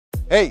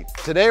Hey,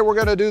 today we're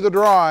gonna do the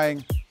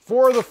drawing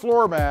for the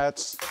floor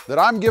mats that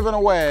I'm giving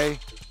away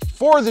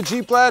for the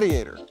Jeep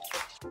Gladiator.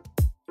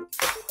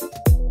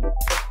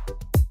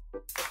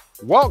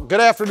 Well, good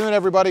afternoon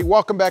everybody.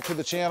 Welcome back to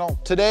the channel.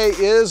 Today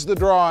is the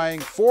drawing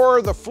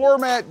for the floor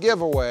mat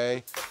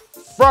giveaway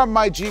from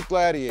my Jeep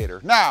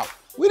Gladiator. Now,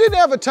 we didn't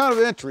have a ton of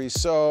entries,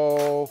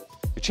 so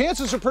the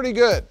chances are pretty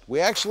good. We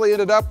actually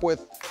ended up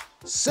with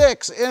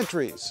 6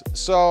 entries.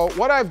 So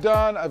what I've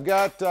done, I've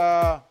got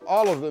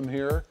all of them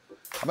here.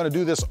 I'm gonna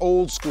do this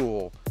old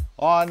school.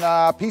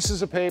 On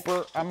pieces of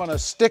paper, I'm gonna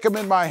stick them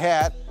in my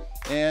hat,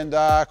 and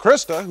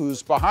Krista,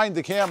 who's behind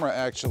the camera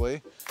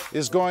actually,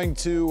 is going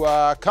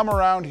to come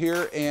around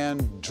here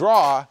and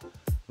draw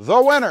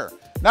the winner.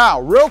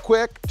 Now, real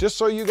quick, just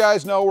so you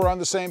guys know we're on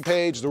the same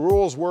page, the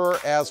rules were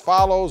as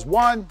follows.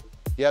 1,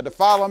 you had to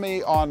follow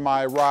me on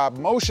my Rob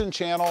Motion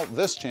channel,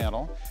 this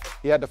channel.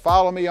 You had to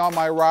follow me on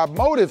my Rob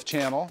Motive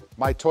channel,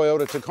 my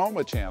Toyota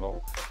Tacoma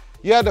channel.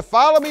 You had to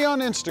follow me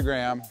on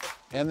Instagram,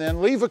 and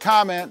then leave a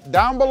comment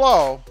down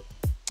below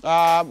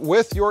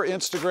with your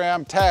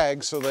Instagram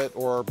tag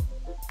or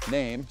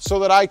name, so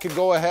that I could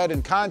go ahead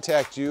and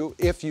contact you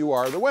if you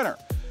are the winner.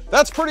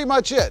 That's pretty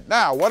much it.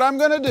 Now, what I'm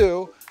gonna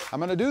do, I'm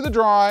gonna do the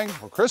drawing,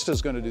 or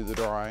Krista's gonna do the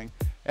drawing,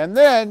 and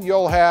then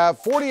you'll have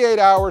 48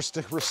 hours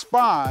to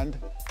respond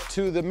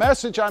to the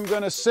message I'm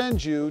gonna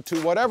send you to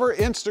whatever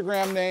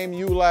Instagram name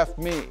you left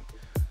me.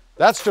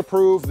 That's to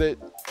prove that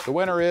the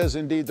winner is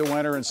indeed the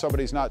winner and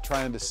somebody's not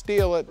trying to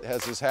steal it,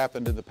 as has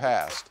happened in the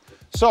past.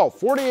 So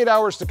 48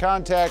 hours to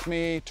contact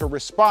me to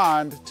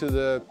respond to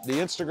the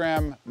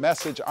Instagram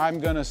message I'm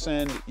gonna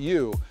send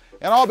you.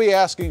 And I'll be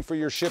asking for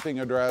your shipping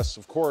address,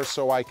 of course,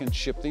 so I can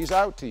ship these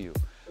out to you.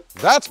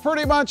 That's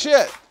pretty much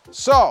it.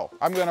 So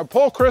I'm gonna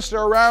pull Krista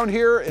around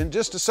here in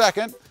just a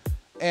second,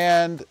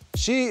 and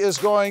she is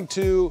going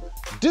to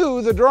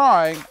do the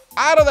drawing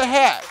out of the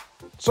hat.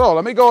 So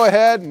let me go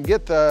ahead and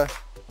get the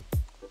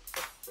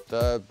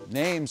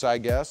names, I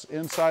guess,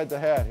 inside the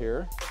hat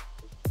here.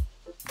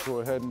 Go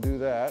ahead and do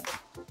that.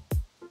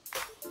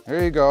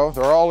 There you go,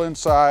 they're all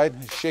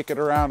inside. Shake it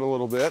around a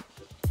little bit.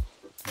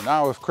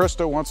 Now if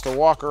Krista wants to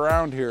walk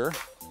around here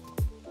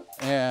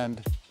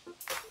and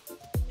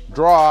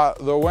draw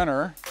the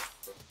winner,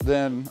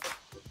 then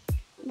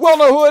we'll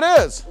know who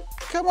it is.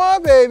 Come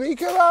on, baby,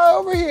 come on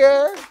over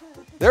here.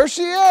 There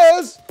she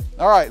is.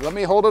 All right, let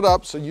me hold it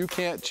up so you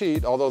can't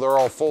cheat, although they're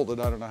all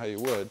folded, I don't know how you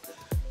would.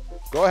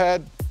 Go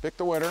ahead, pick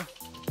the winner.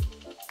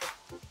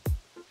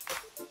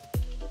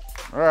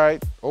 All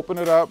right, open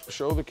it up,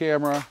 show the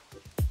camera.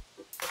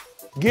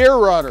 Gear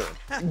Runner.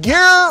 Gear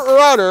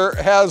Runner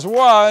has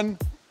won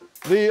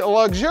the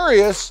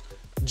luxurious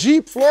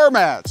Jeep floor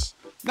mats.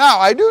 Now,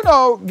 I do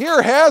know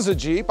Gear has a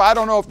Jeep. I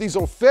don't know if these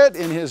will fit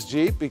in his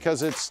Jeep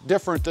because it's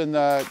different than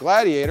the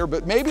Gladiator,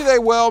 but maybe they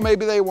will,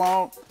 maybe they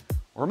won't.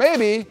 Or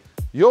maybe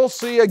you'll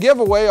see a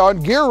giveaway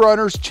on Gear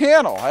Runner's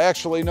channel. I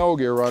actually know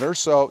Gear Runner,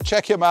 so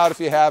check him out if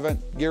you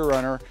haven't, Gear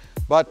Runner.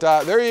 But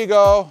there you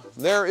go,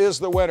 there is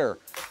the winner.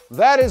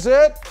 That is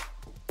it.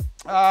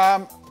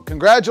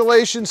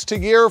 Congratulations to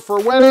Gear for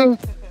winning.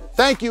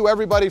 Thank you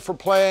everybody for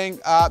playing.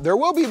 There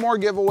will be more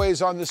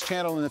giveaways on this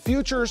channel in the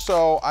future,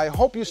 so I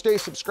hope you stay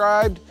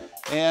subscribed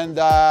and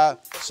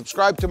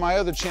subscribe to my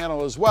other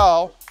channel as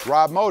well,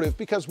 Rob Motive,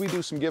 because we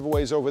do some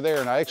giveaways over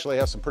there, and I actually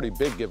have some pretty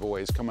big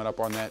giveaways coming up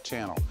on that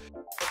channel.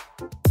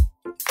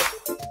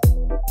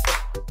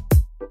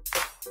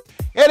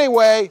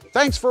 Anyway,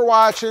 thanks for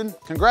watching.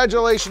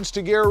 Congratulations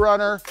to Gear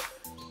Runner.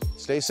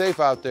 Stay safe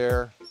out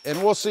there, and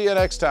we'll see you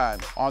next time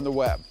on the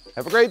web.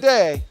 Have a great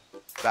day.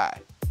 Bye.